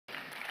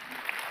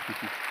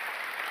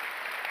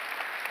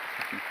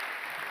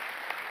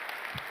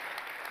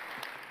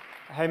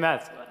Hey,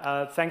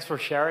 Matt. Thanks for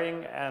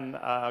sharing, and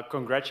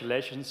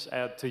congratulations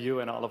to you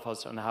and all of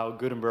us on how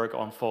Gutenberg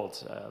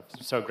unfolds.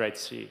 So great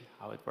to see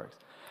how it works.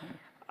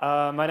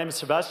 My name is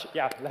Sebastiaan.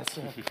 Yeah, let's.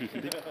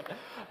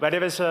 My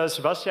name is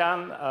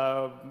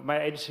Sebastiaan.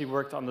 My agency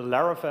worked on the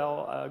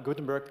Laravel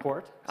Gutenberg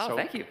port. Oh, so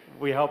thank you.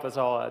 We help us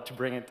all to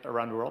bring it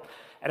around the world.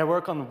 And I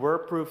work on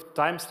WordProof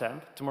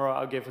timestamp. Tomorrow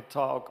I'll give a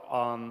talk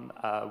on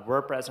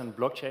WordPress and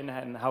blockchain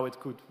and how it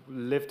could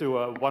live to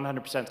a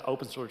 100%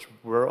 open source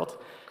world.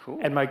 Cool.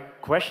 And my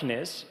question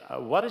is,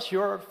 what is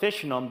your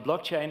vision on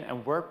blockchain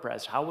and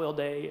WordPress? How will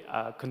they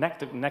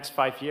connect in the next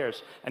 5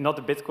 years? And not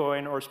the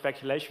Bitcoin or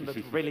speculation, but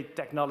really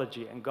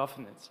technology and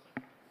governance.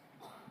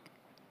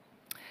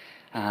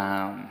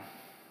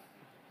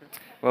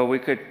 Well, we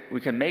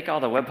could make all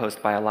the web hosts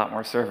by a lot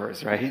more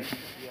servers, right?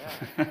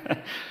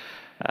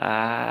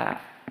 Yeah.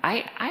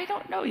 I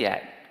don't know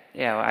yet.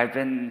 I've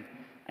been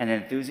an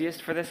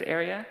enthusiast for this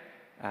area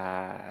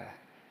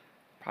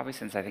probably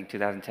since I think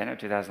 2010 or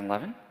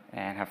 2011,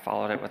 and have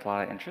followed it with a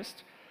lot of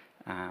interest.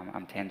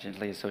 I'm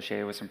tangentially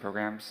associated with some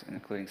programs,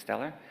 including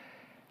Stellar,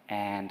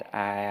 and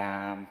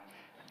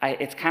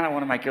it's kind of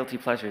one of my guilty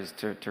pleasures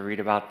to read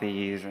about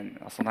these, and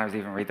I'll sometimes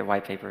even read the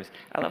white papers.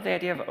 I love the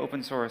idea of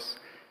open source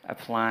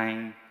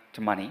applying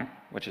to money,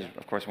 which is,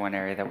 of course, one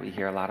area that we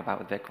hear a lot about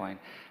with Bitcoin,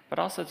 but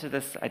also to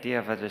this idea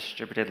of a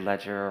distributed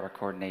ledger or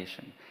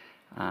coordination.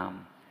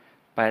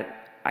 But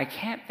I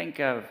can't think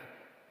of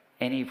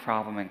any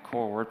problem in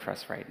core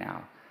WordPress right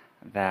now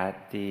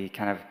that the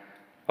kind of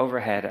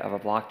overhead of a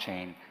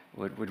blockchain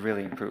would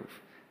really improve.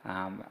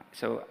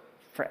 So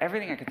for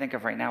everything I can think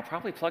of right now,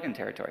 probably plugin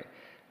territory.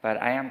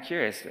 But I am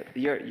curious,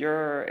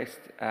 your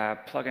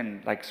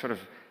plugin like sort of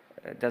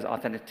does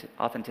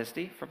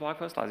authenticity for blog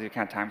posts? Allows you to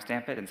kind of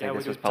timestamp it and say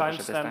this was published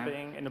at this time? Yeah, we do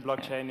timestamping in the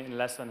blockchain in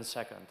less than a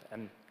second,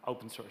 and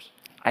open source.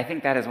 I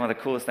think that is one of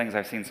the coolest things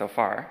I've seen so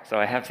far. So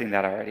I have seen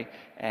that already.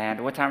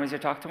 And what time is your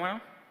talk tomorrow?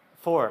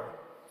 4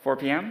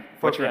 p.m.?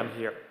 4 p.m.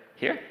 here.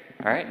 Here?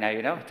 All right, now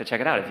you know to check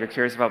it out. If you're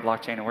curious about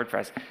blockchain and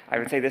WordPress, I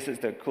would say this is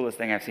the coolest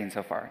thing I've seen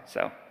so far.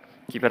 So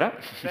keep it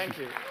up. Thank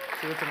you.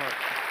 See you tomorrow.